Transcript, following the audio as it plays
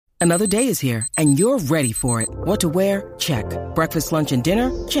Another day is here, and you're ready for it. What to wear? Check. Breakfast, lunch, and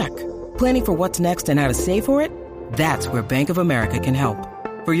dinner? Check. Planning for what's next and how to save for it? That's where Bank of America can help.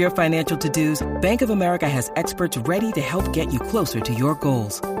 For your financial to-dos, Bank of America has experts ready to help get you closer to your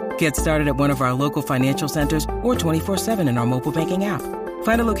goals. Get started at one of our local financial centers or 24/7 in our mobile banking app.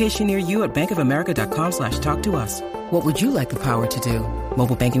 Find a location near you at bankofamerica.com/talktous. What would you like the power to do?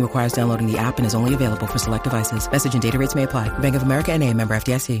 Mobile banking requires downloading the app and is only available for select devices. Message and data rates may apply. Bank of America N.A., member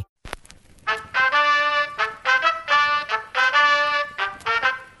FDIC.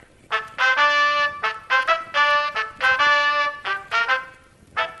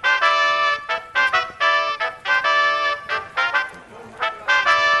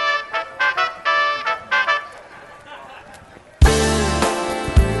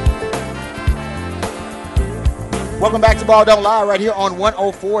 Welcome back to Ball Don't Lie right here on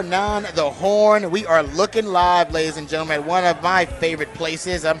 104.9 The Horn. We are looking live, ladies and gentlemen, at one of my favorite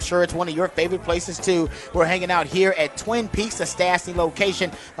places. I'm sure it's one of your favorite places, too. We're hanging out here at Twin Peaks, the Stastny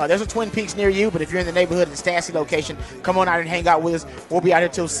location. There's a Twin Peaks near you, but if you're in the neighborhood of the Stastny location, come on out and hang out with us. We'll be out here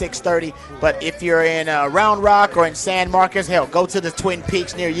till 6:30. But if you're in Round Rock or in San Marcos, hell, go to the Twin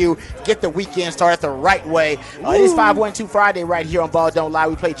Peaks near you. Get the weekend started the right way. It is 512 Friday right here on Ball Don't Lie.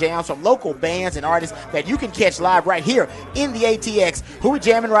 We play jams from local bands and artists that you can catch live right here in the ATX. Who are we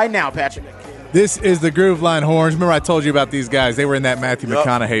jamming right now, Patrick? This is the Groove Line Horns. Remember I told you about these guys. They were in that Matthew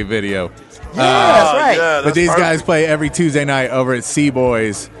McConaughey video. Yeah, that's right. Yeah, but these guys play every Tuesday night over at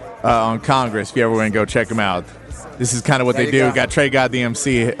Seaboys on Congress. If you ever want to go check them out. This is kind of what they do. Got Trey God the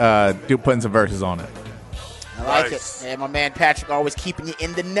MC putting some verses on it. I like it. And my man Patrick always keeping you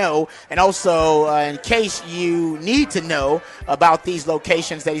in the know. And also, in case you need to know about these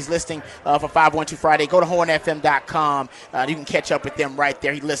locations that he's listing for 512 Friday, go to hornfm.com. You can catch up with them right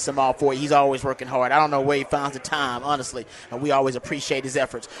there. He lists them all for you. He's always working hard. I don't know where he finds the time, honestly. And we always appreciate his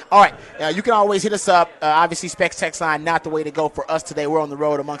efforts. All right. You can always hit us up. Obviously, Specs text line, not the way to go for us today. We're on the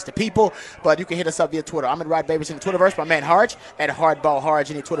road amongst the people. But you can hit us up via Twitter. I'm at Rod Babers in the Twitterverse. My man Harge at Hardball Harge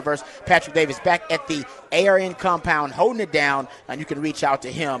in the Twitterverse. Patrick Davis back at the ARN compound holding it down, and you can reach out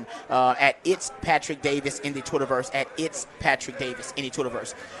to him at It's Patrick Davis in the Twitterverse, at It's Patrick Davis in the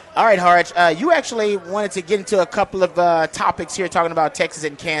Twitterverse. All right, Harge, you actually wanted to get into a couple of topics here talking about Texas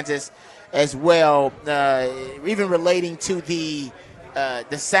and Kansas as well, even relating to the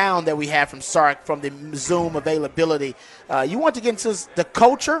sound that we have from Sark from the Zoom availability. You want to get into the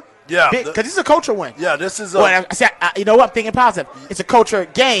culture? Yeah. Because this is a culture win. Yeah, this is you know what? I'm thinking positive. It's a culture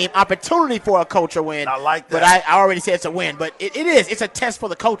game, opportunity for a culture win. I like that. But I already said it's a win. But it is. It's a test for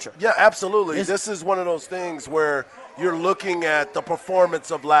the culture. Yeah, absolutely. This is one of those things where you're looking at the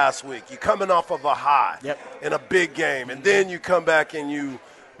performance of last week. You're coming off of a high in a big game. And then you come back and you,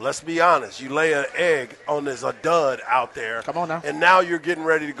 let's be honest, you lay an egg on a dud out there. Come on now. And now you're getting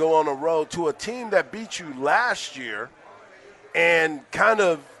ready to go on the road to a team that beat you last year and kind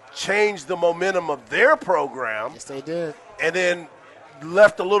of changed the momentum of their program. Yes, they did. And then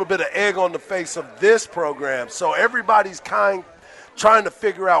left a little bit of egg on the face of this program. So everybody's trying to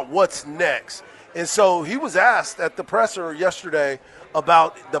figure out what's next. And so he was asked at the presser yesterday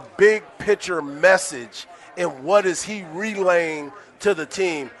about the big picture message and what is he relaying to the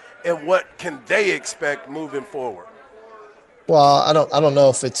team and what can they expect moving forward. Well, I don't know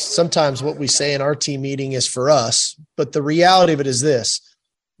if it's sometimes what we say in our team meeting is for us, but the reality of it is this.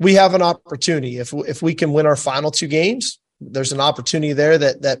 We have an opportunity. If we can win our final two games, there's an opportunity there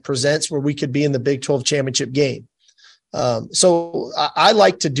that presents where we could be in the Big 12 championship game. So I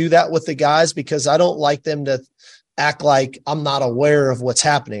like to do that with the guys because I don't like them to act like I'm not aware of what's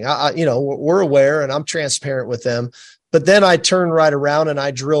happening. We're aware and I'm transparent with them. But then I turn right around and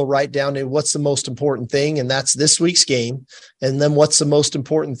I drill right down to what's the most important thing, and that's this week's game. And then what's the most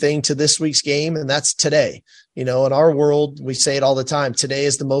important thing to this week's game, and that's today. In our world, we say it all the time, today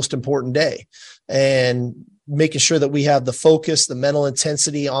is the most important day. And making sure that we have the focus, the mental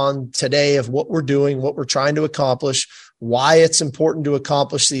intensity on today of what we're doing, what we're trying to accomplish, why it's important to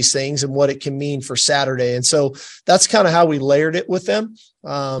accomplish these things, and what it can mean for Saturday. And so that's kind of how we layered it with them,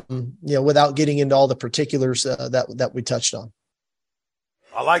 without getting into all the particulars that we touched on.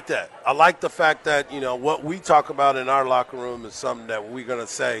 I like that. I like the fact that, what we talk about in our locker room is something that we're going to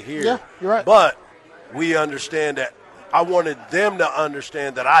say here. Yeah, you're right. But we understand that I wanted them to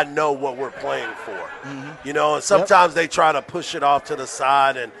understand that I know what we're playing for. Mm-hmm. And sometimes they try to push it off to the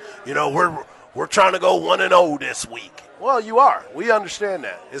side and, we're trying to go 1-0 this week. Well, you are. We understand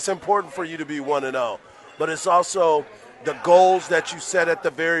that. It's important for you to be 1-0. But it's also the goals that you set at the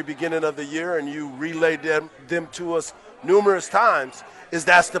very beginning of the year and you relayed them to us numerous times is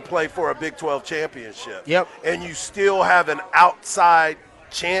that's to play for a Big 12 championship. Yep. And you still have an outside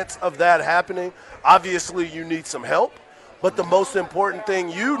chance of that happening, obviously you need some help. But the most important thing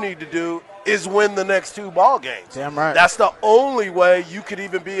you need to do is win the next 2 ball games. Damn right. That's the only way you could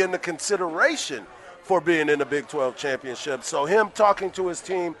even be in the consideration for being in the Big 12 championship. So him talking to his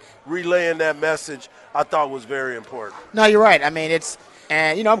team, relaying that message, I thought was very important. No, you're right. I mean,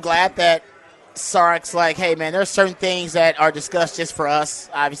 I'm glad that Sark's like, hey, man, there are certain things that are discussed just for us,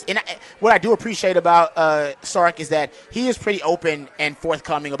 obviously. And what I do appreciate about Sark is that he is pretty open and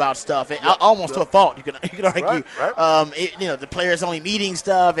forthcoming about stuff, almost to a fault, you can argue. Right. The players-only meeting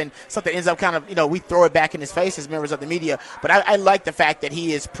stuff and something ends up kind of, we throw it back in his face as members of the media. But I like the fact that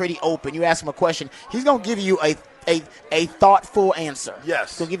he is pretty open. You ask him a question, he's going to give you a thoughtful answer.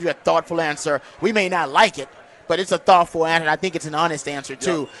 Yes. He'll give you a thoughtful answer. We may not like it, but it's a thoughtful answer, and I think it's an honest answer,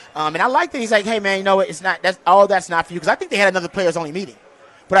 too. Yep. And I like that he's like, hey, man, you know what? That's not for you. Because I think they had another players-only meeting.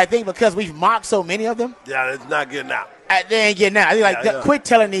 But I think because we've mocked so many of them. Yeah, it's not getting out. They ain't getting out. I think quit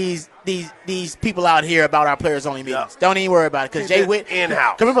telling these people out here about our players-only meetings. Yep. Don't even worry about it. Because Jay Witt.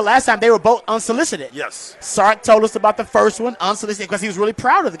 In-house. Remember last time they were both unsolicited. Yes. Sark told us about the first one, unsolicited, because he was really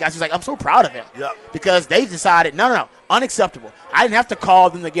proud of the guys. He was like, I'm so proud of him. Yep. Because they decided, no, unacceptable. I didn't have to call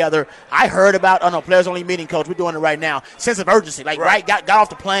them together. I heard about, players-only meeting, coach. We're doing it right now. Sense of urgency. Got off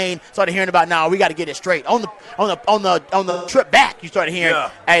the plane, started hearing about, we got to get it straight. On the trip back, you started hearing,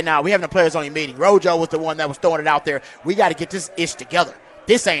 hey, we having a players-only meeting. Rojo was the one that was throwing it out there. We got to get this ish together.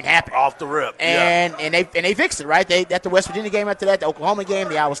 This ain't happening. Off the rip. And they fixed it, right? They at the West Virginia game after that, the Oklahoma game,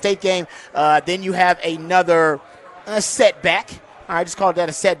 the Iowa State game. Then you have another setback. All right, just call that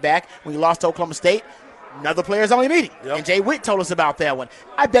a setback when you lost to Oklahoma State. Another players-only meeting. Yep. And Jay Witt told us about that one.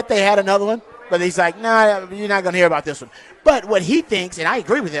 I bet they had another one, but he's like, nah, you're not going to hear about this one. But what he thinks, and I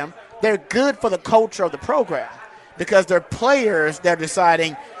agree with him, they're good for the culture of the program because they're players that are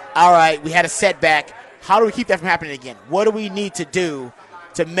deciding, all right, we had a setback. How do we keep that from happening again? What do we need to do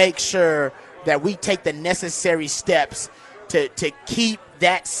to make sure that we take the necessary steps to keep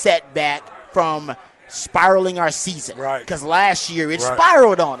that setback from spiraling our season? Right. Because last year it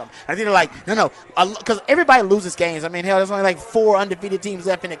spiraled on them. I think they're like, no, because everybody loses games. I mean, hell, there's only like 4 undefeated teams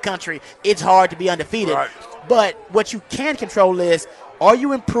left in the country. It's hard to be undefeated. Right. But what you can control is, are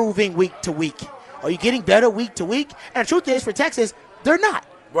you improving week to week? Are you getting better week to week? And the truth is, for Texas, they're not.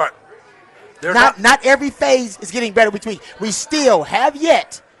 Right. Not every phase is getting better week to week. We still have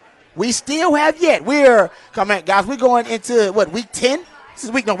yet. We're going into, week 10? This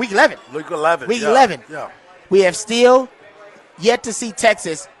is week 11. Week 11. Week 11. Yeah. We have still yet to see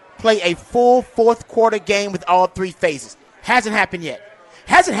Texas play a full fourth quarter game with all 3 phases. Hasn't happened yet.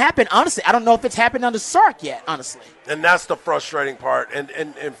 Hasn't happened, honestly. I don't know if it's happened under Sark yet, honestly. And that's the frustrating part.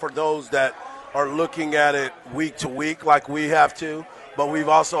 And for those that are looking at it week to week like we have to, but we've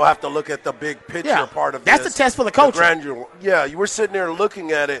also have to look at the big picture part of that's this. That's the test for the culture. Grandeur. Yeah, you were sitting there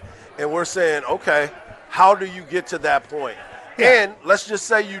looking at it, and we're saying, okay, how do you get to that point? Yeah. And let's just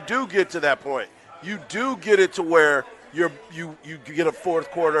say you do get to that point. You do get it to where you get a fourth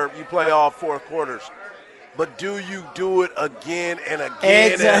quarter, you play all 4 quarters. But do you do it again and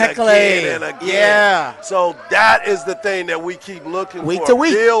again and again and again? Yeah. So that is the thing that we keep looking week for. To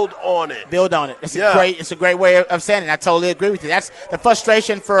week. Build on it. It's a great way of saying it. I totally agree with you. That's the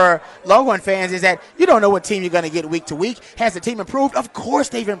frustration for Longhorn fans is that you don't know what team you're going to get week to week. Has the team improved? Of course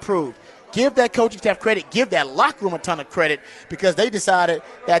they've improved. Give that coaching staff credit. Give that locker room a ton of credit because they decided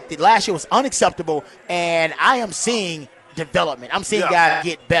that the last year was unacceptable, and I am seeing development. I'm seeing guys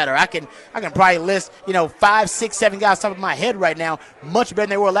get better. I can probably list 5, 6, 7 guys top of my head right now, much better than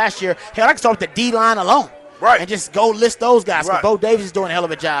they were last year. Hell, I can start with the D-line alone. Right. And just go list those guys. Right. Bo Davis is doing a hell of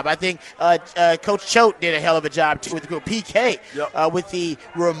a job. I think Coach Choate did a hell of a job too with the group. PK with the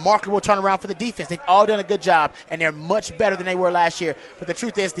remarkable turnaround for the defense. They've all done a good job, and they're much better than they were last year. But the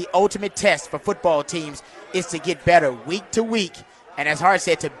truth is, the ultimate test for football teams is to get better week to week. And as Hart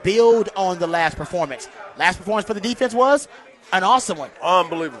said, to build on the last performance. Last performance for the defense was an awesome one.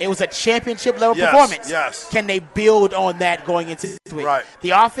 Unbelievable. It was a championship-level performance. Yes. Can they build on that going into this week? Right.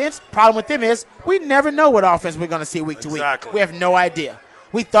 The offense, problem with them is we never know what offense we're going to see week to week. We have no idea.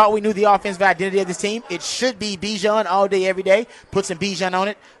 We thought we knew the offensive identity of this team. It should be Bijan all day, every day. Put some Bijan on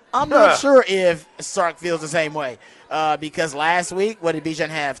it. I'm not sure if Sark feels the same way because last week, what did Bijan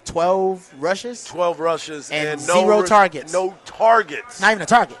have? 12 rushes? 12 rushes and 0 targets. No targets. Not even a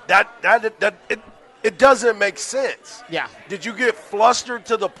target. It doesn't make sense. Yeah. Did you get flustered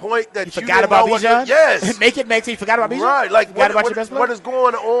to the point that you forgot about Bijan? Yes. Make it make sense. You forgot about Bijan? Right. Like, what is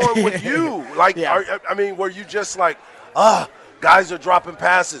going on with you? Like, were you just like, guys are dropping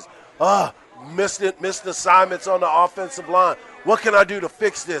passes. Missed assignments on the offensive line. What can I do to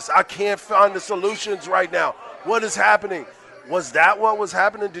fix this? I can't find the solutions right now. What is happening? Was that what was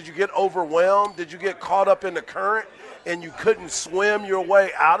happening? Did you get overwhelmed? Did you get caught up in the current and you couldn't swim your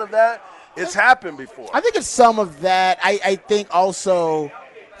way out of that? It's happened before. I think it's some of that. I think also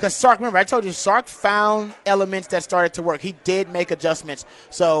because Sark, remember, I told you Sark found elements that started to work. He did make adjustments.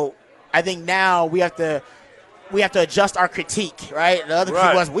 So I think now we have to adjust our critique, right? The other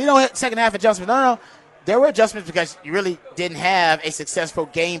critique was we don't have second half adjustments. No. There were adjustments because you really didn't have a successful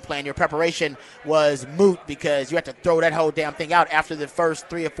game plan. Your preparation was moot because you had to throw that whole damn thing out after the first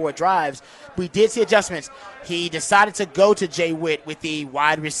 3 or 4 drives. We did see adjustments. He decided to go to Jay Witt with the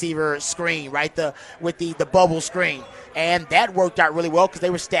wide receiver screen, right? With the bubble screen. And that worked out really well because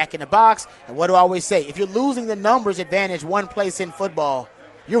they were stacking the box. And what do I always say? If you're losing the numbers advantage one place in football,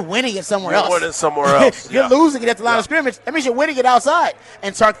 you're winning it somewhere else. You're winning somewhere else. You're losing it at the line of scrimmage. That means you're winning it outside.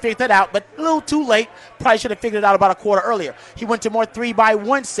 And Sark figured that out, but a little too late. Probably should have figured it out about a quarter earlier. He went to more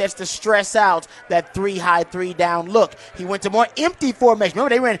 3-by-1 sets to stress out that 3-high, 3-down look. He went to more empty formation.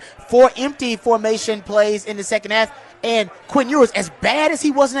 Remember, they ran 4 empty formation plays in the second half. And Quinn Ewers, as bad as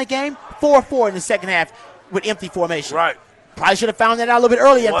he was in that game, 4-4 in the second half with empty formation. Right. Probably should have found that out a little bit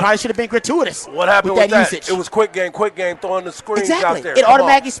earlier and probably should have been gratuitous. What happened with that usage? It was quick game, throwing the screens out there. It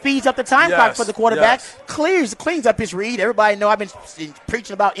automatically speeds up the time clock for the quarterback, yes. cleans up his read. Everybody know I've been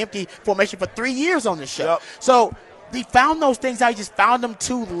preaching about empty formation for 3 years on this show. Yep. So he found those things out. He just found them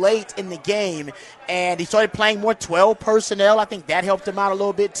too late in the game, and he started playing more 12 personnel. I think that helped him out a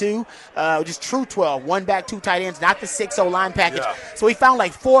little bit too. Just true 12, 1 back, 2 tight ends, not the 6-0 line package. Yeah. So he found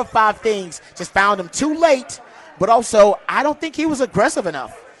like 4 or 5 things, just found them too late. But also, I don't think he was aggressive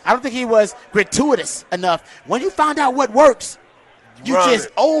enough. I don't think he was gratuitous enough. When you find out what works, you just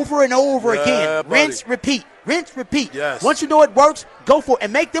over and over again. Rinse, repeat. Rinse, repeat. Yes. Once you know it works, go for it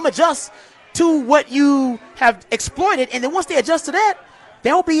and make them adjust to what you have exploited. And then once they adjust to that,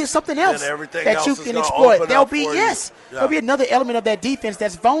 there'll be something else that you can exploit. There'll be, there'll be another element of that defense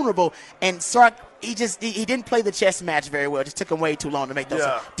that's vulnerable. And Sark, he didn't play the chess match very well. It just took him way too long to make those.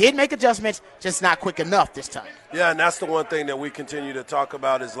 Did make adjustments, just not quick enough this time. Yeah, and that's the one thing that we continue to talk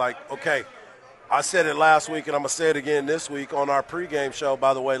about is like, okay, I said it last week, and I'm going to say it again this week on our pregame show.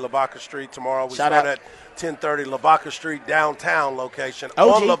 By the way, Lavaca Street tomorrow. We start at 10:30, Lavaca Street downtown location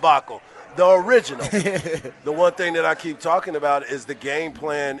on Lavaca. The original. The one thing that I keep talking about is the game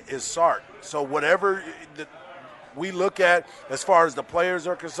plan is Sark. So whatever we look at as far as the players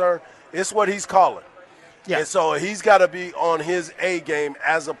are concerned, it's what he's calling. Yeah. And so he's got to be on his A game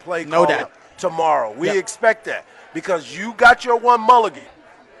as a play caller tomorrow. We expect that because you got your one mulligan.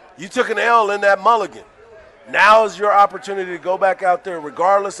 You took an L in that mulligan. Now is your opportunity to go back out there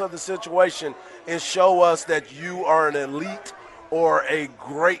regardless of the situation and show us that you are an elite or a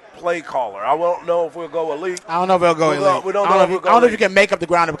great play caller. I don't know if we'll go elite. I don't know if we'll go elite. We don't know I don't know if you can make up the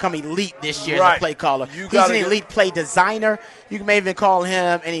ground to become elite this year as a play caller. He's an elite play designer. You can maybe even call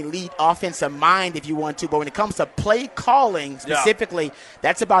him an elite offensive mind if you want to. But when it comes to play calling specifically,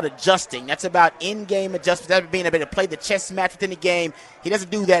 that's about adjusting. That's about in-game adjustments. That's being able to play the chess match within the game. He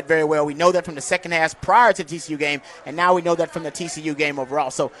doesn't do that very well. We know that from the second half prior to the TCU game, and now we know that from the TCU game overall.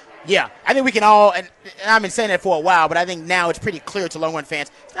 So, yeah, I think we can all, and I've been saying that for a while, but I think now it's pretty clear to Longhorn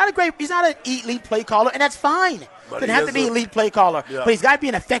fans. He's not an elite play caller, and that's fine. Doesn't have to be an elite play caller, but he's got to be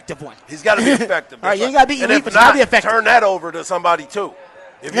an effective one. He's got to be effective. All right, you ain't got to be elite, but you got to be effective. Turn that over to somebody too.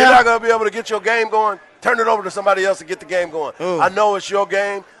 If you're not going to be able to get your game going, turn it over to somebody else to get the game going. I know it's your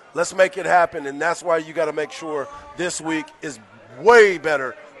game. Let's make it happen, and that's why you got to make sure this week is way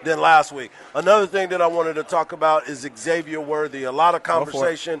better than last week. Another thing that I wanted to talk about is Xavier Worthy. A lot of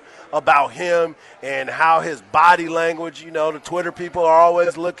conversation about him and how his body language, the Twitter people are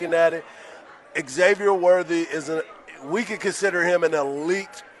always looking at it. Xavier Worthy we could consider him an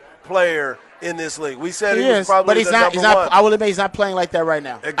elite player in this league. We said he was probably but he's not, number one. I will admit he's not playing like that right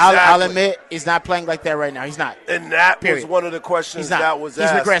now. Exactly. I'll admit he's not playing like that right now. He's not. And that was one of the questions that was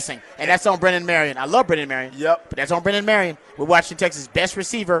asked. He's regressing, and that's on Brennan Marion. I love Brennan Marion. Yep. But that's on Brennan Marion. We're watching Texas' best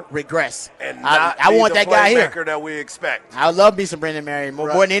receiver regress. And I want that guy here. That we expect. I love me some Brennan Marion more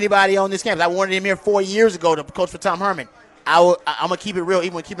than anybody on this campus. I wanted him here 4 years ago to coach for Tom Herman. I'm going to keep it real,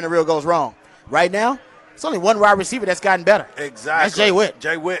 even when keeping it real goes wrong. Right now, it's only one wide receiver that's gotten better. Exactly. That's Jay Witt.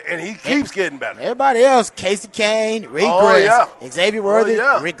 Jay Witt, and he keeps getting better. Everybody else, Casey Kane, Xavier Worthy,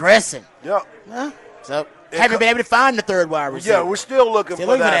 regressing. Yep. So haven't been able to find the third wide receiver. Yeah, we're still looking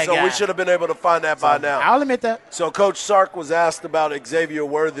for that, so we should have been able to find that by now. I'll admit that. So Coach Sark was asked about Xavier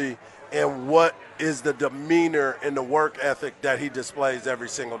Worthy and what is the demeanor and the work ethic that he displays every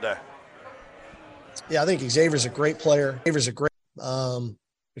single day. Yeah, I think Xavier's a great player.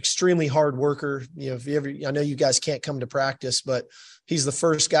 extremely hard worker. If you ever, I know you guys can't come to practice, but he's the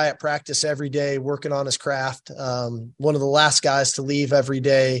first guy at practice every day working on his craft. One of the last guys to leave every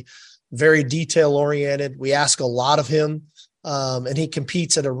day, very detail oriented. We ask a lot of him, and he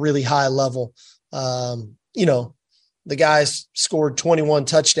competes at a really high level. The guy's scored 21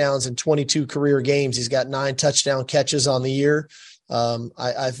 touchdowns in 22 career games. He's got 9 touchdown catches on the year.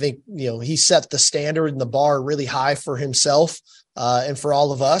 I think, he set the standard and the bar really high for himself and for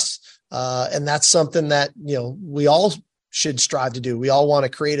all of us. And that's something that, we all should strive to do. We all want to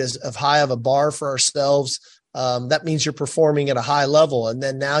create as high of a bar for ourselves. That means you're performing at a high level. And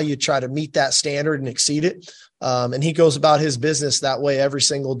then now you try to meet that standard and exceed it. And he goes about his business that way every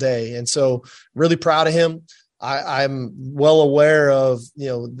single day. And so really proud of him. I'm well aware of,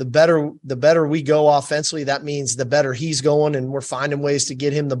 the better we go offensively, that means the better he's going, and we're finding ways to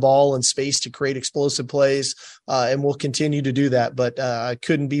get him the ball and space to create explosive plays. And we'll continue to do that. But I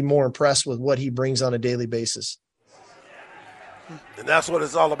couldn't be more impressed with what he brings on a daily basis. And that's what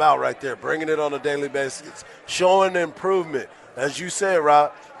it's all about right there, bringing it on a daily basis, showing improvement. As you said,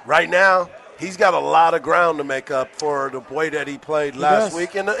 Rob, right now, he's got a lot of ground to make up for the way that he played last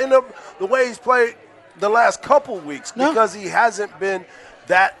week and the way he's played the last couple weeks, because he hasn't been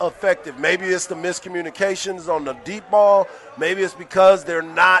that effective. Maybe it's the miscommunications on the deep ball. Maybe it's because they're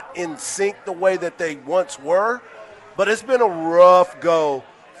not in sync the way that they once were. But it's been a rough go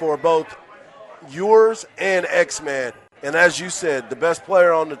for both yours and X-Man. And as you said, the best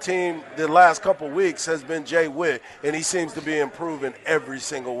player on the team the last couple weeks has been Jay Witt, and he seems to be improving every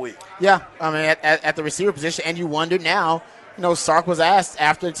single week. Yeah, I mean, at the receiver position, and you wonder now, Sark was asked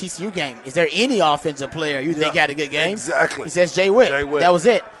after the TCU game, is there any offensive player you think had a good game? Exactly. He says Jay Witt. That was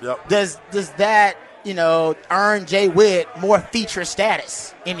it. Yep. Does that, earn Jay Witt more feature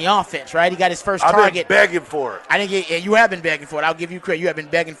status in the offense, right? He got his first target. I've been begging for it. You have been begging for it. I'll give you credit. You have been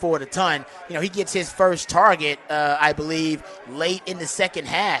begging for it a ton. He gets his first target, I believe, late in the second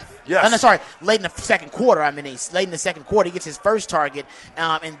half. Yes. Late in the second quarter. Late in the second quarter, he gets his first target.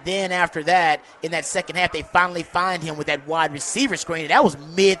 And then after that, in that second half, they finally find him with that wide receiver screen. And that was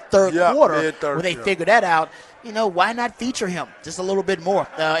mid-third quarter where they figured that out. Why not feature him just a little bit more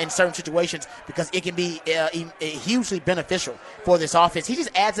in certain situations, because it can be hugely beneficial for this offense. He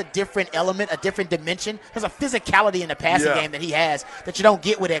just adds a different element, a different dimension. There's a physicality in the passing game that he has that you don't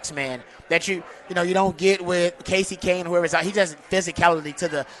get with X-Man, that you don't get with Casey Kane, whoever's out. He has physicality to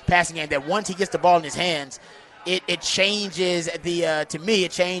the passing game that once he gets the ball in his hands, it changes to me,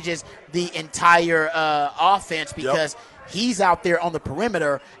 it changes the entire offense, because he's out there on the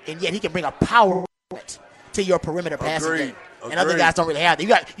perimeter, and yet he can bring a power to your perimeter passing game. And other guys don't really have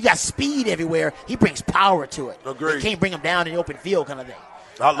that. You got speed everywhere. He brings power to it. You can't bring him down in the open field kind of thing.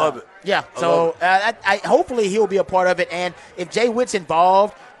 I love it. Yeah. So hopefully he'll be a part of it. And if Jay Witt's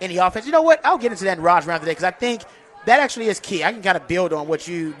involved in the offense, you know what? I'll get into that in Rod's round today, because I think that actually is key. I can kind of build on what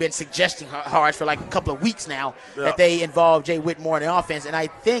you've been suggesting, Harsh, for like a couple of weeks now, that they involve Jay Witt more in the offense. And I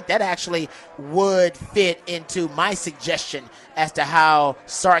think that actually would fit into my suggestion as to how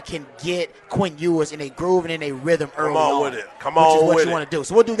Sark can get Quinn Ewers in a groove and in a rhythm early on. Come on with it. Come on with it. Which is what you want to do.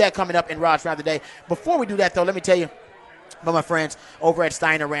 So we'll do that coming up in Rod's round today. Before we do that, though, let me tell you about my friends over at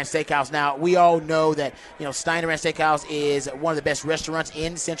Steiner Ranch Steakhouse. Now, we all know that, Steiner Ranch Steakhouse is one of the best restaurants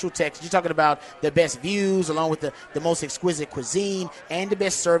in Central Texas. You're talking about the best views, along with the most exquisite cuisine and the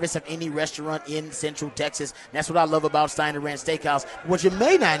best service of any restaurant in Central Texas. And that's what I love about Steiner Ranch Steakhouse. What you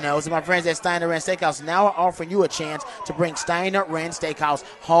may not know is that my friends at Steiner Ranch Steakhouse now are offering you a chance to bring Steiner Ranch Steakhouse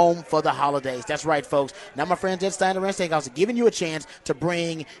home for the holidays. That's right, folks. Now, my friends at Steiner Ranch Steakhouse are giving you a chance to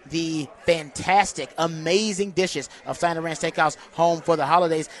bring the fantastic, amazing dishes of Steiner Ranch Steakhouse home for the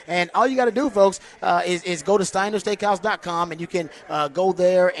holidays. And all you got to do, folks, is go to steinersteakhouse.com, and you can go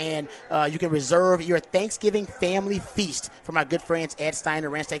there and you can reserve your Thanksgiving family feast from our good friends at Steiner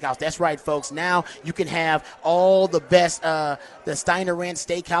Ranch Steakhouse. That's right, folks. Now you can have all the best the Steiner Ranch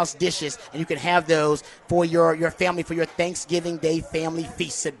Steakhouse dishes, and you can have those for your family for your Thanksgiving Day family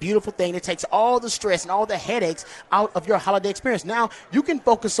feast. It's a beautiful thing. It takes all the stress and all the headaches out of your holiday experience. Now you can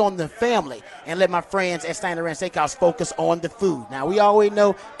focus on the family and let my friends at Steiner Ranch Steakhouse focus on the food. Now, we always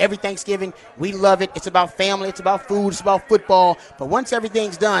know every Thanksgiving, we love it. It's about family. It's about food. It's about football. But once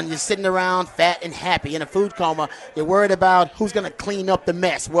everything's done, you're sitting around fat and happy in a food coma. You're worried about who's going to clean up the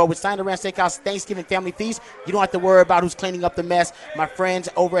mess. Well, with Steiner Ranch Steakhouse Thanksgiving Family Feast, you don't have to worry about who's cleaning up the mess. My friends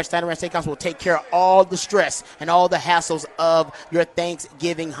over at Steiner Ranch Steakhouse will take care of all the stress and all the hassles of your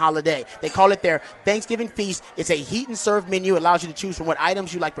Thanksgiving holiday. They call it their Thanksgiving Feast. It's a heat and serve menu. It allows you to choose from what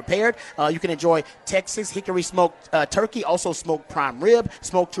items you like prepared. You can enjoy Texas hickory smoked turkey turkey, also smoked prime rib,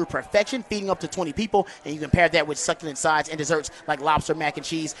 smoked to perfection, feeding up to 20 people, and you can pair that with succulent sides and desserts like lobster mac and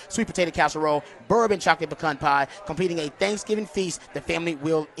cheese, sweet potato casserole, bourbon chocolate pecan pie, completing a Thanksgiving feast the family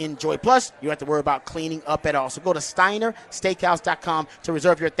will enjoy. Plus, you don't have to worry about cleaning up at all. So go to SteinerSteakhouse.com to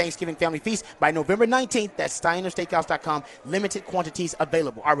reserve your Thanksgiving family feast by November 19th. That's SteinerSteakhouse.com. Limited quantities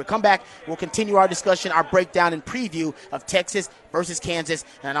available. All right, we'll come back. We'll continue our discussion, our breakdown and preview of Texas versus Kansas,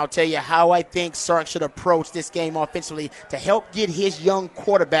 and I'll tell you how I think Sark should approach this game offensively to help get his young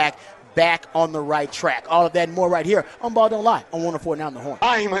quarterback back on the right track. All of that and more right here on Ball Don't Lie on 104.9 The Horn.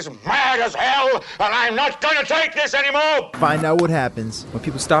 I'm as mad as hell, and I'm not going to take this anymore. Find out what happens when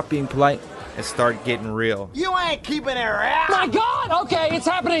people stop being polite and start getting real. You ain't keeping it real. My God! Okay, it's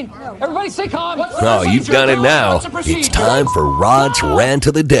happening. Everybody stay calm. Oh, you've done it now. It's time for Rod's Rant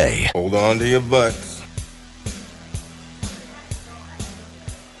of the Day. Hold on to your butts.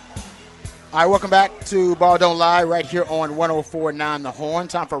 All right, welcome back to Ball Don't Lie right here on 104.9 The Horn.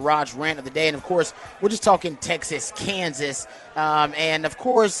 Time for Rod's Rant of the Day. And, of course, we're just talking Texas, Kansas. And, of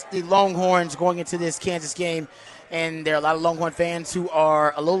course, the Longhorns going into this Kansas game. And there are a lot of Longhorn fans who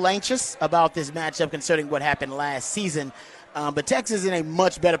are a little anxious about this matchup concerning what happened last season. But Texas is in a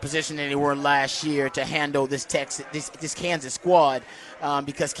much better position than they were last year to handle this Kansas squad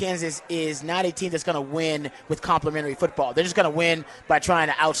because Kansas is not a team that's going to win with complimentary football. They're just going to win by trying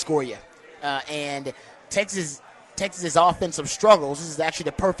to outscore you. And Texas's offensive struggles, this is actually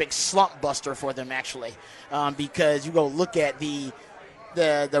the perfect slump buster for them, actually, because you go look at the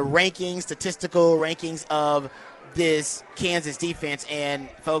statistical rankings of this Kansas defense, and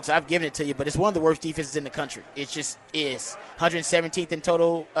folks, I've given it to you, but it's one of the worst defenses in the country. It just is. 117th in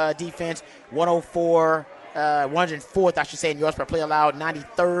total defense, 104th, I should say, in yards per play allowed,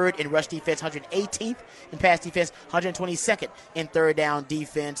 93rd in rush defense, 118th in pass defense, 122nd in third down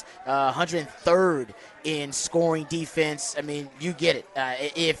defense, 103rd in scoring defense. I mean, you get it.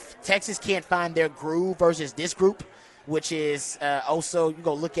 If Texas can't find their groove versus this group, which is also, you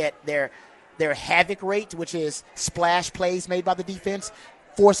go look at their havoc rate, which is splash plays made by the defense,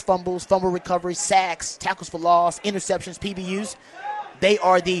 forced fumbles, fumble recovery, sacks, tackles for loss, interceptions, PBUs. They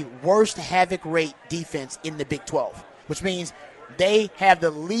are the worst havoc rate defense in the Big 12, which means they have the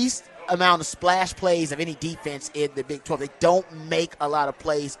least amount of splash plays of any defense in the Big 12. They don't make a lot of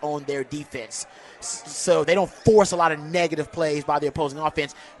plays on their defense. So they don't force a lot of negative plays by the opposing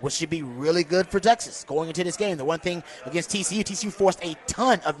offense, which should be really good for Texas going into this game. The one thing against TCU forced a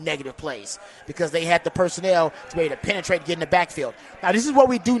ton of negative plays because they had the personnel to be able to penetrate and get in the backfield. Now, this is what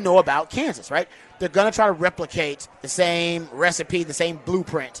we do know about Kansas, right? They're going to try to replicate the same recipe, the same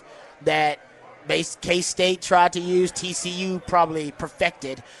blueprint that K-State tried to use, TCU probably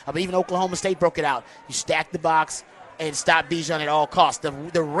perfected, but even Oklahoma State broke it out. You stack the box and stop Bijan at all costs.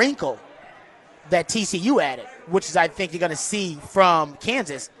 The wrinkle that TCU added, which is I think you're going to see from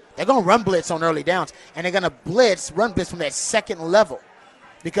Kansas, they're going to run blitz on early downs, and they're going to run blitz from that second level.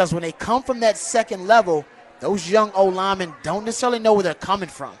 Because when they come from that second level, those young O-linemen don't necessarily know where they're coming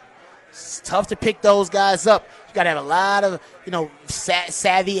from. It's tough to pick those guys up. You got to have a lot of,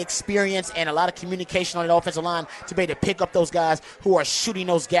 savvy experience and a lot of communication on the offensive line to be able to pick up those guys who are shooting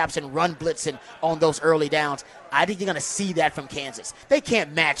those gaps and run blitzing on those early downs. I think you're going to see that from Kansas. They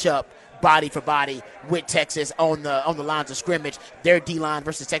can't match up body for body with Texas on the lines of scrimmage, their D-line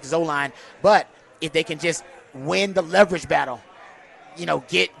versus Texas O-line. But if they can just win the leverage battle,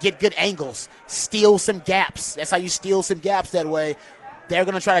 get good angles, steal some gaps. That's how you steal some gaps that way. They're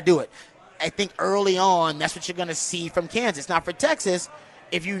going to try to do it. I think early on, that's what you're going to see from Kansas. Now, for Texas,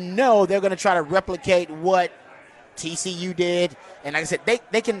 if they're going to try to replicate what TCU did, and like I said,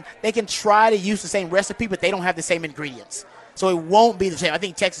 they can try to use the same recipe, but they don't have the same ingredients. So it won't be the same. I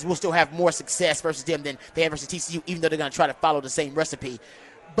think Texas will still have more success versus them than they have versus TCU, even though they're going to try to follow the same recipe.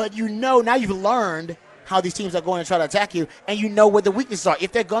 But now you've learned how these teams are going to try to attack you, and you know where the weaknesses are.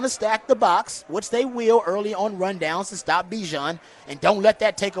 If they're going to stack the box, which they will early on rundowns to stop Bijan, and don't let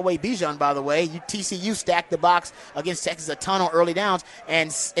that take away Bijan, by the way. TCU stacked the box against Texas a ton on early downs,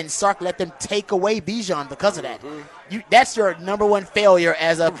 and Sark let them take away Bijan because of that. That's your number one failure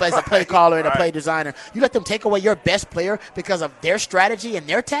as a play caller and a play designer. You let them take away your best player because of their strategy and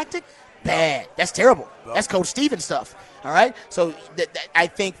their tactic? Bad. That's terrible. That's Coach Stevens stuff. All right? So I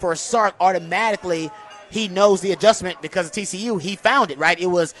think for Sark, automatically – he knows the adjustment because of TCU. He found it, right? It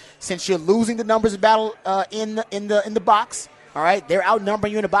was, since you're losing the numbers of battle in the box, all right? They're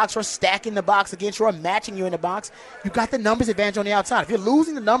outnumbering you in the box or stacking the box against you or matching you in the box. You got the numbers advantage on the outside. If you're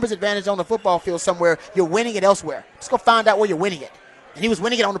losing the numbers advantage on the football field somewhere, you're winning it elsewhere. Just go find out where you're winning it. And he was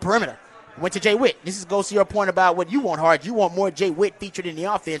winning it on the perimeter. Went to Jay Witt. This goes to your point about what you want, Hard. You want more Jay Witt featured in the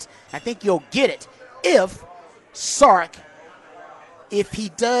offense. I think you'll get it if Sark, if he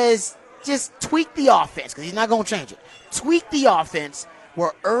does just tweak the offense, because he's not going to change it, tweak the offense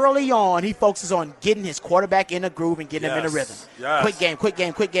where early on he focuses on getting his quarterback in a groove and getting him in a rhythm. Yes. Quick game, quick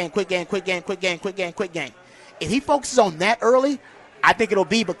game, quick game, quick game, quick game, quick game, quick game, quick game. If he focuses on that early, I think it'll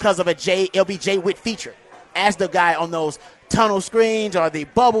be because of it'll be Jay Witt feature as the guy on those tunnel screens or the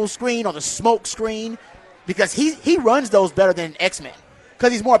bubble screen or the smoke screen, because he runs those better than X-Men.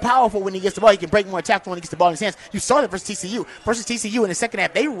 Because he's more powerful when he gets the ball. He can break more tackles when he gets the ball in his hands. You saw that versus TCU. Versus TCU in the second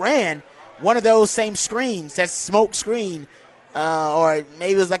half, they ran one of those same screens, that smoke screen, or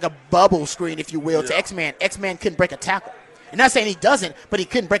maybe it was like a bubble screen, if you will, to X-Man. X-Man couldn't break a tackle. I'm not saying he doesn't, but he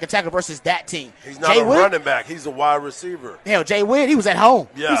couldn't break a tackle versus that team. He's not a running back. He's a wide receiver. Hell, Jay Witt, he was at home.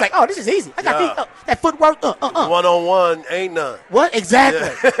 Yeah. He was like, oh, this is easy. I got that footwork. One-on-one ain't none. What? Exactly.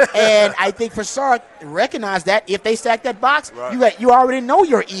 Yeah. And I think for Sark, recognize that if they stack that box, you already know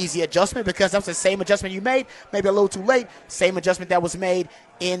your easy adjustment, because that's the same adjustment you made, maybe a little too late, same adjustment that was made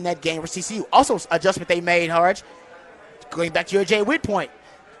in that game for TCU. Also, adjustment they made, Harge, going back to your Jay Witt point,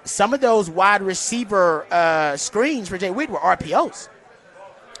 some of those wide receiver screens for Jay Witt were RPOs.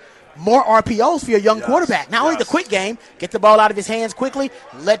 More RPOs for your young quarterback. Not only the quick game, get the ball out of his hands quickly,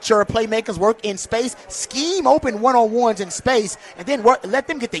 let your playmakers work in space, scheme open one-on-ones in space, and then let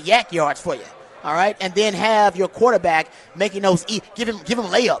them get the yak yards for you. All right, and then have your quarterback making those give him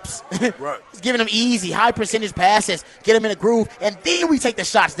layups, right? Giving them easy, high percentage passes, get him in a groove, and then we take the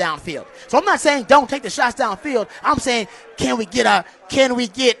shots downfield. So I'm not saying don't take the shots downfield. I'm saying can we get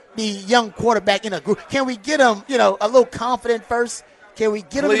the young quarterback in a groove? Can we get him, a little confident first? Can we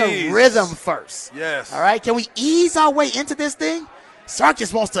get him in a rhythm first? Yes. All right. Can we ease our way into this thing? Sark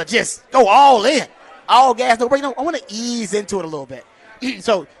just wants to just go all in, all gas, no break. No, I want to ease into it a little bit.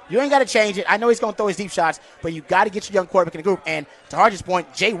 So you ain't got to change it. I know he's going to throw his deep shots, but you got to get your young quarterback in the group. And to Harge's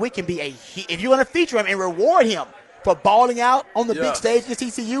point, Jay Witt can be if you're going to feature him and reward him for balling out on the big stage against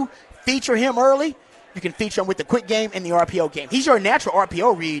TCU, feature him early. You can feature him with the quick game and the RPO game. He's your natural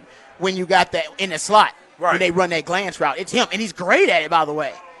RPO read when you got that in the slot, when they run that glance route. It's him, and he's great at it, by the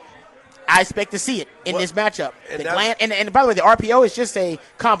way. I expect to see it in this matchup. And by the way, the RPO is just a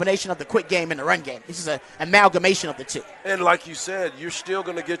combination of the quick game and the run game. This is an amalgamation of the two. And like you said, you're still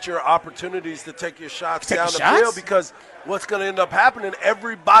going to get your opportunities to take your shots down the field, because what's going to end up happening,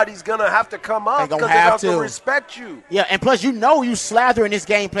 everybody's going to have to come up because they have to respect you. Yeah, and plus you slather in this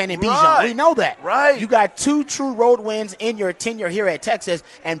game plan in Bijan. Right. We know that. Right. You got 2 true road wins in your tenure here at Texas,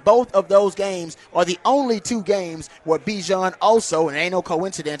 and both of those games are the only 2 games where Bijan also, and it ain't no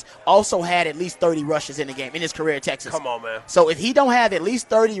coincidence, also had at least 30 rushes in the game in his career at Texas. Come on, man. So if he don't have at least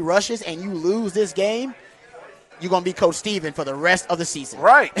 30 rushes and you lose this game, you're going to be Coach Steven for the rest of the season.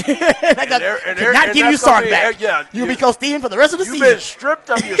 Right. Not give you Sark back. Yeah, you'll be Coach Steven for the rest of the season. You've been stripped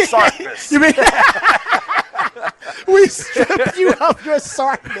of your Sarkness. We stripped you of your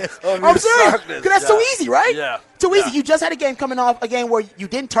Sarkness. I'm serious. Because that's so easy, right? Yeah. Too easy. You just had a game coming off, a game where you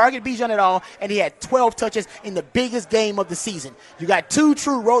didn't target Bijan at all, and he had 12 touches in the biggest game of the season. You got 2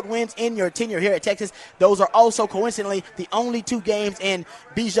 true road wins in your tenure here at Texas. Those are also, coincidentally, the only 2 games in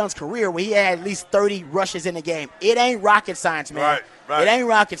Bijan's career where he had at least 30 rushes in the game. It ain't rocket science, man. Right. It ain't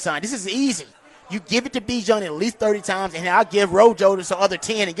rocket science. This is easy. You give it to Bijan at least 30 times, and I'll give Rojo to some other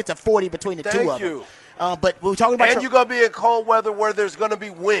 10 and get to 40 between the two of them. But we're talking about, and you're going to be in cold weather where there's going to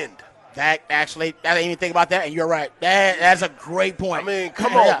be wind. I didn't even think about that, and you're right. That's a great point. I mean,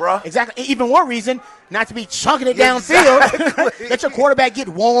 come on, bro. Exactly. Even more reason not to be chunking it downfield. Let your quarterback get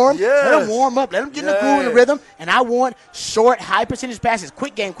warm. Yes. Let him warm up. Let him get in the groove and the rhythm. And I want short, high percentage passes.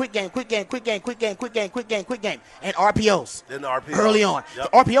 Quick game, quick game, quick game, quick game, quick game, quick game, quick game, quick game. And RPOs. Then the RPOs. Early on.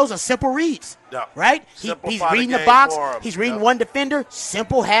 Yep. The RPOs are simple reads. Yep. Right? He's reading the box. He's reading one defender.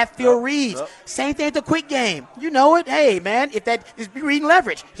 Simple half-field reads. Yep. Same thing with the quick game. You know it. Hey, man, if that is reading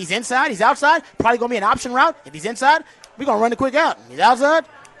leverage. He's inside. He's outside. Probably going to be an option route. If he's inside, we're going to run the quick out. He's outside.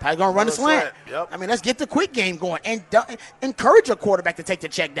 Probably going to run the slant. Yep. I mean, let's get the quick game going and encourage your quarterback to take the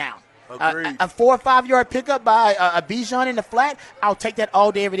check down. Agreed. A 4 or 5 yard pickup by a Bijan in the flat, I'll take that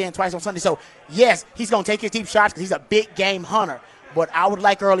all day, every day, and twice on Sunday. So, yes, he's going to take his deep shots because he's a big game hunter. But I would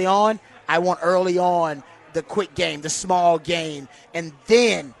like early on, the quick game, the small game, and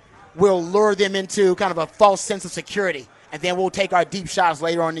then we'll lure them into kind of a false sense of security. And then we'll take our deep shots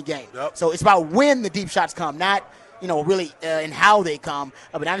later on in the game. Yep. So it's about when the deep shots come, not really and how they come,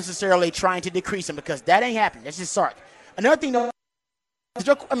 but not necessarily trying to decrease them, because that ain't happening. That's just Sark. Another thing, though,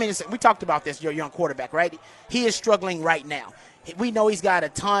 we talked about this, your young quarterback, right? He is struggling right now. We know he's got a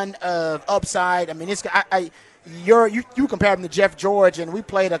ton of upside. I mean, you compare him to Jeff George, and we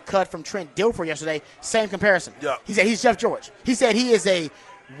played a cut from Trent Dilfer yesterday. Same comparison. Yeah. He said he's Jeff George. He said he is a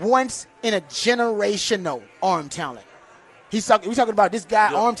once in a generational arm talent. We're talking about this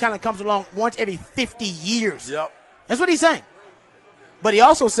guy, arm talent comes along once every 50 years. Yep. That's what he's saying. But he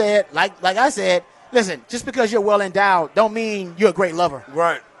also said, like I said, listen, just because you're well endowed don't mean you're a great lover.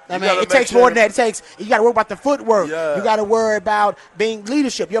 Right. I mean, it takes more than that. You got to worry about the footwork. Yeah. You got to worry about being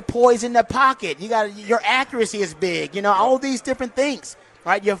leadership. Your poise in the pocket. Your accuracy is big. All these different things,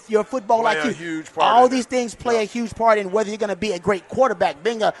 right? Your football IQ. Huge part all these things play a huge part in whether you're going to be a great quarterback.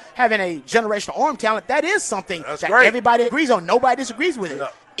 Having a generational arm talent, that is something that everybody agrees on. Nobody disagrees with it. No.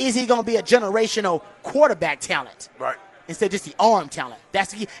 Is he going to be a generational quarterback talent? Right. Instead of just the arm talent.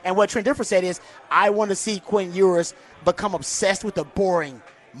 That's the key. And what Trent Dilfer said is, I want to see Quinn Ewers become obsessed with the boring,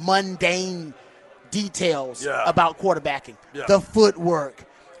 mundane details about quarterbacking. Yeah. The footwork,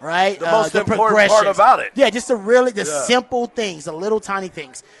 right? The most important part about it. Yeah, just the simple things, the little tiny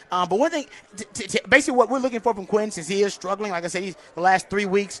things. But one thing, basically what we're looking for from Quinn, since he is struggling, like I said, the last 3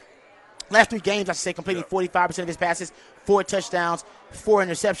 games, I should say, completing 45% of his passes, 4 touchdowns, 4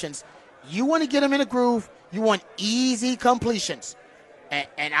 interceptions. You want to get him in a groove. You want easy completions.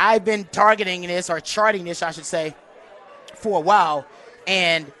 And I've been targeting this, or charting this, I should say, for a while.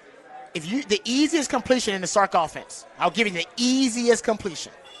 And the easiest completion in the Sark offense, I'll give you the easiest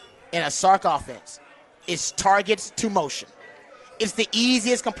completion in a Sark offense is targets to motion. It's the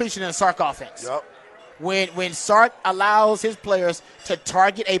easiest completion in a Sark offense. Yep. When Sark allows his players to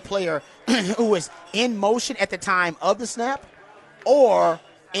target a player who is in motion at the time of the snap, or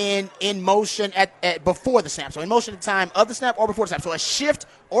in motion at before the snap. So in motion at the time of the snap or before the snap. So a shift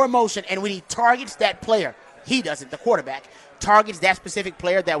or a motion, and when he targets that player, he doesn't, the quarterback, targets that specific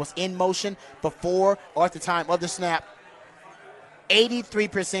player that was in motion before or at the time of the snap,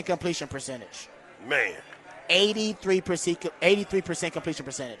 83% completion percentage. Man. 83% completion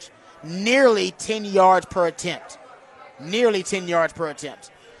percentage. Nearly 10 yards per attempt.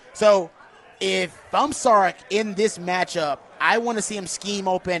 So if I'm Sark in this matchup, I want to see him scheme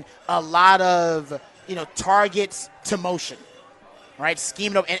open a lot of, targets to motion, right?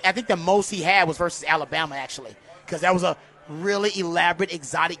 Scheme it up. And I think the most he had was versus Alabama, actually, because that was a really elaborate,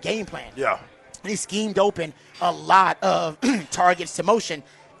 exotic game plan. Yeah. And he schemed open a lot of targets to motion.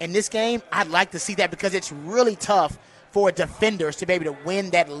 In this game, I'd like to see that because it's really tough for defenders to be able to win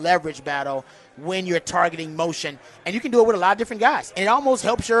that leverage battle when you're targeting motion. And you can do it with a lot of different guys. And it almost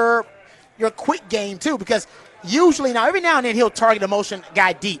helps your quick game, too, because usually, now, every now and then he'll target a motion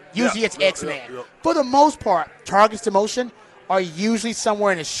guy deep. Usually it's X-Man. Yeah. For the most part, targets to motion are usually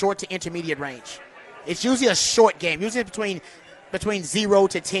somewhere in a short to intermediate range. It's usually a short game, usually between 0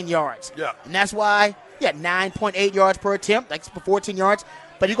 to 10 yards. Yeah. And that's why, 9.8 yards per attempt, like 14 yards.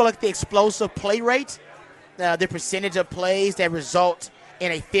 But you go look at the explosive play rate, the percentage of plays that result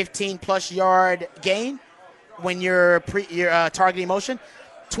in a 15-plus yard gain when you're targeting motion,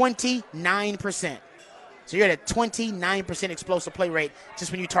 29%. So you're at a 29% explosive play rate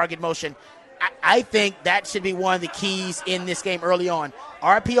just when you target motion. I think that should be one of the keys in this game early on.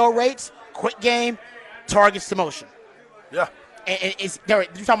 RPO rates, quick game, targets to motion. Yeah. And you're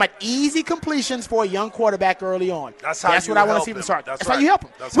talking about easy completions for a young quarterback early on. That's what I want to see from Sark. That's how you help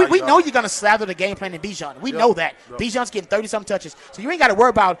him. We know you're going to slather the game plan in Bijan. We know that. Bijan's getting 30-some touches. So you ain't got to worry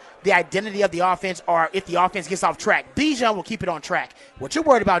about the identity of the offense or if the offense gets off track. Bijan will keep it on track. What you're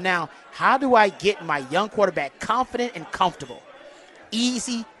worried about now, how do I get my young quarterback confident and comfortable?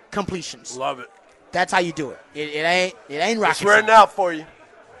 Easy completions. Love it. That's how you do it. It ain't rocket science. It's written out for you.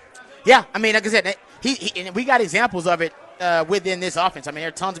 Yeah, I mean, like I said, and we got examples of it within this offense. I mean, there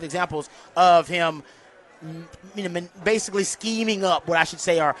are tons of examples of him basically scheming up what I should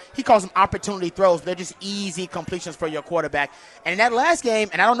say are, he calls them opportunity throws, but they're just easy completions for your quarterback. And in that last game,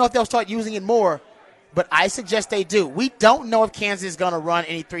 and I don't know if they'll start using it more, but I suggest they do. We don't know if Kansas is going to run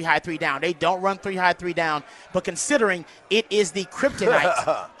any 3-high, 3-down. They don't run 3-high, 3-down, but considering it is the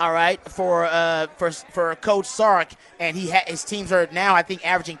kryptonite, all right, for Coach Sark, and his teams are now, I think,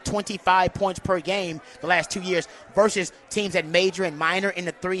 averaging 25 points per game the last 2 years versus teams at major and minor in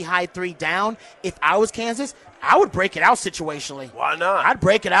the 3-high, 3-down. If I was Kansas, I would break it out situationally. Why not? I'd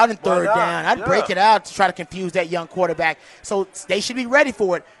break it out in third down. I'd break it out to try to confuse that young quarterback. So they should be ready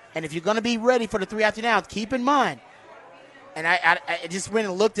for it. And if you're going to be ready for the 3-high, downs, keep in mind, and I just went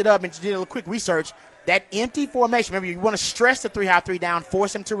and looked it up and did a little quick research, that empty formation, remember, you want to stress the 3-high, 3-down,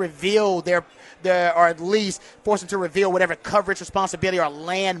 force them to reveal or at least force them to reveal whatever coverage responsibility or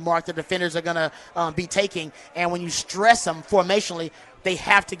landmark the defenders are going to be taking. And when you stress them formationally, they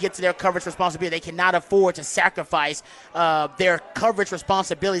have to get to their coverage responsibility. They cannot afford to sacrifice their coverage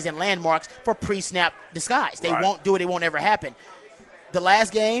responsibilities and landmarks for pre-snap disguise. They won't do it. It won't ever happen. The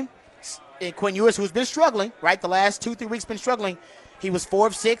last game, Quinn Ewers, who's been struggling, right? The last 2-3 weeks been struggling. He was 4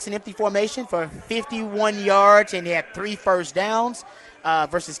 of 6 in empty formation for 51 yards, and he had 3 first downs.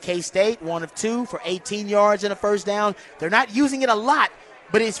 Versus K-State, 1 of 2 for 18 yards and a first down. They're not using it a lot,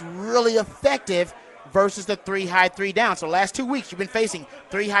 but it's really effective versus the 3 high 3 down. So last 2 weeks, you've been facing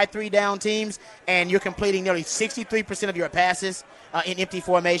 3 high 3 down teams, and you're completing nearly 63% of your passes in empty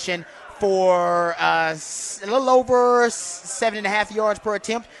formation for a little over 7.5 yards per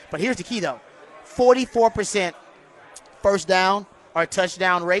attempt. But here's the key, though. 44% first down or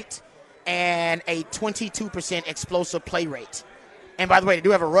touchdown rate and a 22% explosive play rate. And by the way, they do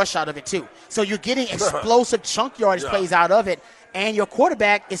have a rush out of it, too. So you're getting explosive chunk yardage plays out of it, and your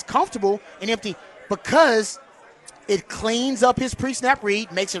quarterback is comfortable in empty because it cleans up his pre-snap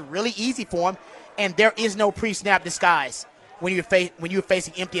read, makes it really easy for him, and there is no pre-snap disguise when you're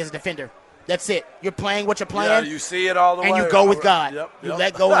facing empty as a defender. That's it. You're playing what you're playing. Yeah, you see it all the way. And you go with God. Yep. You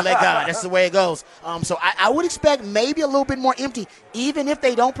let go and let God. That's the way it goes. So I would expect maybe a little bit more empty, even if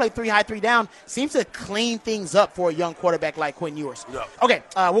they don't play 3 high 3 down. Seems to clean things up for a young quarterback like Quinn Ewers. Yep. Okay,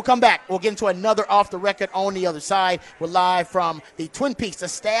 we'll come back. We'll get into another off the record on the other side. We're live from the Twin Peaks, the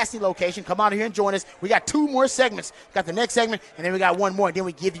Stastny location. Come out here and join us. We got 2 more segments. Got the next segment, and then we got 1 more. And then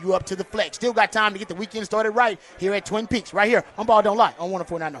we give you up to the flex. Still got time to get the weekend started right here at Twin Peaks, right here on Ball Don't Lie on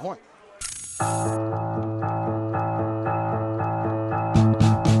 104.9 The Horn.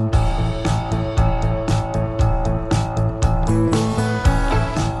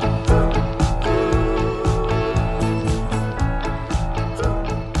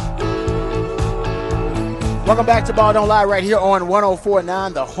 Welcome back to Ball Don't Lie right here on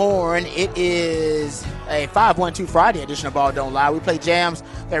 104.9 The Horn. It is a 512 Friday edition of Ball Don't Lie. We play jams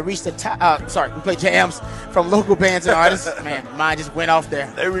that reach the top. We play jams from local bands and artists. Man, mine just went off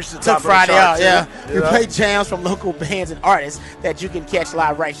there. They reached the top Took Friday of the chart, out, yeah. We play jams from local bands and artists that you can catch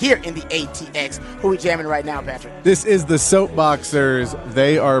live right here in the ATX. Who we jamming right now, Patrick? This is the Soapboxers.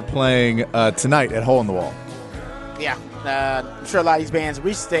 They are playing tonight at Hole in the Wall. Yeah. I'm sure a lot of these bands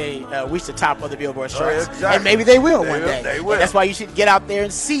reach the top of the Billboard charts, exactly. and maybe they will one day. They will. And that's why you should get out there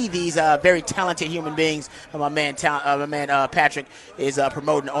and see these very talented human beings. My man Patrick is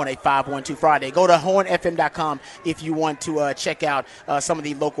promoting on a 512 Friday. Go to hornfm.com if you want to check out some of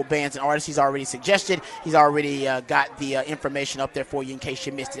the local bands and artists he's already suggested. He's already got the information up there for you in case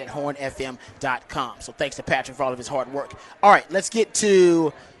you missed it at hornfm.com. So thanks to Patrick for all of his hard work. All right, let's get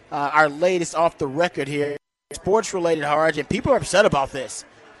to our latest off the record here. Sports-related, Harge, and people are upset about this.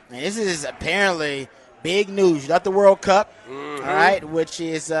 And this is apparently big news. You got the World Cup, all right, which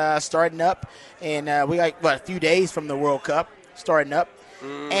is starting up. And we got, a few days from the World Cup starting up.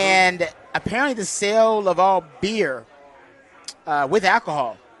 And apparently the sale of all beer with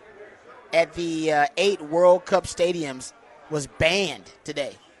alcohol at the 8 World Cup stadiums was banned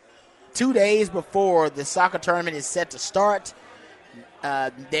today. 2 days before the soccer tournament is set to start.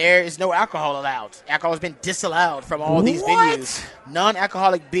 There is no alcohol allowed. Alcohol has been disallowed from all these venues.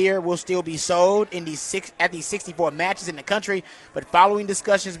 Non-alcoholic beer will still be sold in at these 64 matches in the country, but following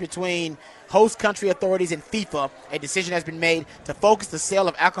discussions between host country authorities and FIFA, a decision has been made to focus the sale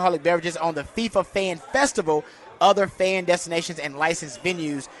of alcoholic beverages on the FIFA Fan Festival, other fan destinations, and licensed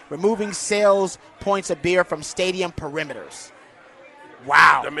venues, removing sales points of beer from stadium perimeters.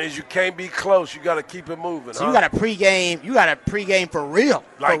 Wow. That means you can't be close. You got to keep it moving. So you got a pregame. You got a pregame for real.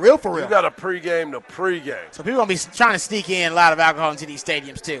 For real. You got a pregame to pregame. So people going to be trying to sneak in a lot of alcohol into these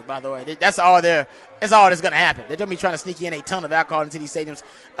stadiums too, by the way. That's all that's going to happen. They're going to be trying to sneak in a ton of alcohol into these stadiums.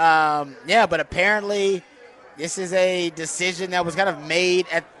 But apparently this is a decision that was kind of made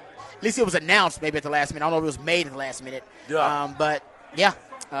at least it was announced maybe at the last minute. I don't know if it was made at the last minute. Yeah.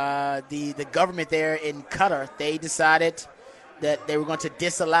 The government there in Qatar, they decided that they were going to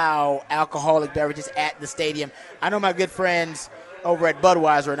disallow alcoholic beverages at the stadium. I know my good friends over at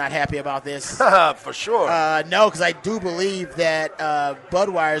Budweiser are not happy about this. For sure. No, because I do believe that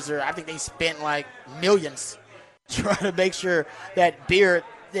Budweiser, I think they spent like millions trying to make sure that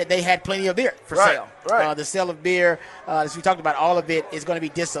they had plenty of beer for sale. Right. The sale of beer, as we talked about, all of it is going to be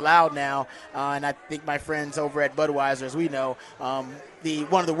disallowed now. And I think my friends over at Budweiser, as we know,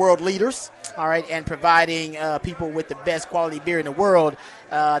 one of the world leaders, all right, and providing people with the best quality beer in the world.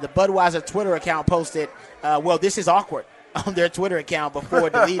 The Budweiser Twitter account posted, this is awkward on their Twitter account before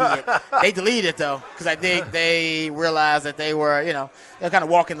deleting it. They deleted it, though, because I think they realized that they were, they're kind of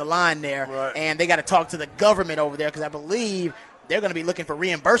walking the line there. Right. And they got to talk to the government over there because I believe they're going to be looking for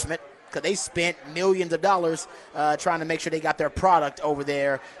reimbursement because they spent millions of dollars trying to make sure they got their product over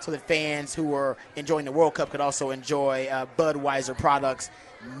there so that fans who were enjoying the World Cup could also enjoy Budweiser products.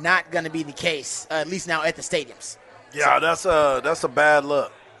 Not going to be the case, at least now at the stadiums. Yeah, that's a bad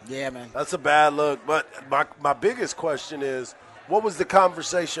look. Yeah, man. That's a bad look. But my biggest question is, what was the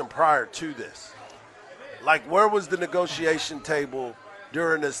conversation prior to this? Like, where was the negotiation table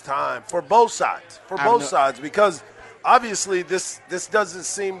during this time for both sides? Because obviously this doesn't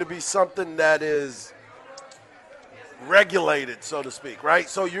seem to be something that is regulated, so to speak, right?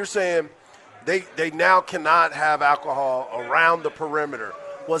 So you're saying they now cannot have alcohol around the perimeter.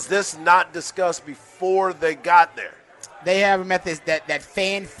 Was this not discussed before they got there? They have them at that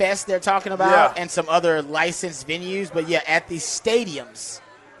fan fest they're talking about, and some other licensed venues. But at the stadiums,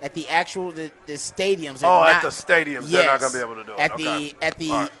 at the actual the stadiums. At the stadiums, they're not going to be able to do it. At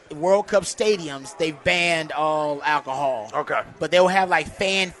the World Cup stadiums, they've banned all alcohol. Okay. But they'll have like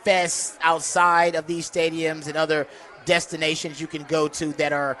fan fests outside of these stadiums and other destinations you can go to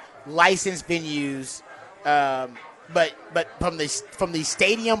that are licensed venues. But from the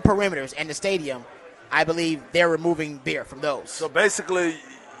stadium perimeters and the stadium, I believe they're removing beer from those. So basically,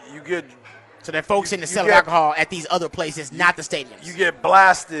 you get. So they're focusing to sell alcohol at these other places, not the stadiums. You get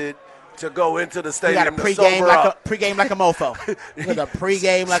blasted to go into the stadium. You got to pregame like a mofo. You got to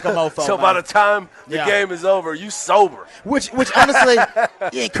pregame like a mofo. So by the time the game is over, you sober. Which honestly,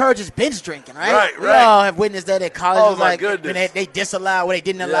 it encourages binge drinking, right? Right. We all have witnessed that at college. Oh, my goodness. When they disallowed, when they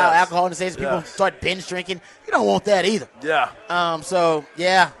didn't allow alcohol in the stadiums, people start binge drinking. You don't want that either. Yeah.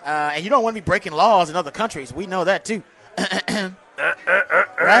 And you don't want to be breaking laws in other countries. We know that too.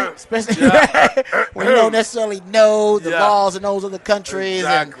 Right? Especially when you don't necessarily know the laws in those other countries.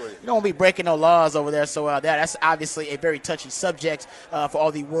 Exactly. And you don't want to be breaking no laws over there. So that's obviously a very touchy subject for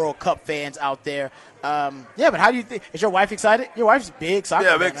all the World Cup fans out there. But how do you think? Is your wife excited? Your wife's a big soccer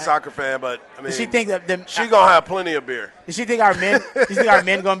fan. Yeah, big soccer fan, but I mean, does she think that she's going to have plenty of beer. Does she think our men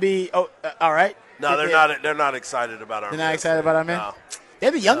going to be all right? No, they're not excited about our men. They're not excited about our men? No. They're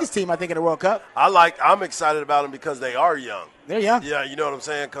the youngest team, I think, in the World Cup. I'm excited about them because they are young. They're young. Yeah, you know what I'm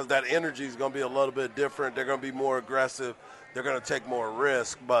saying? Because that energy is going to be a little bit different. They're going to be more aggressive. They're going to take more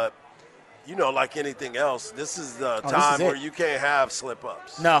risk. But, like anything else, this is the time where you can't have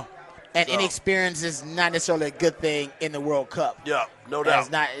slip-ups. No. And inexperience is not necessarily a good thing in the World Cup. Yeah, no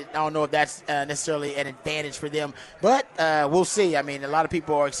doubt. I don't know if that's necessarily an advantage for them. But we'll see. I mean, a lot of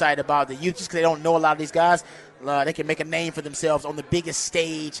people are excited about the youth just because they don't know a lot of these guys. They can make a name for themselves on the biggest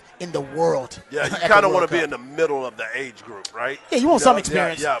stage in the world. Yeah, you kind of want to be in the middle of the age group, right? Yeah, you want some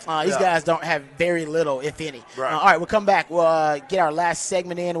experience. These guys don't have very little, if any. Right. All right, we'll come back. We'll get our last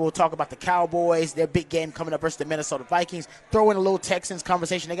segment in. We'll talk about the Cowboys, their big game coming up versus the Minnesota Vikings. Throw in a little Texans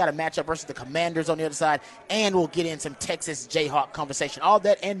conversation. They got a matchup versus the Commanders on the other side. And we'll get in some Texas Jayhawk conversation. All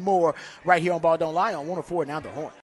that and more right here on Ball Don't Lie on 104 Now the Horn.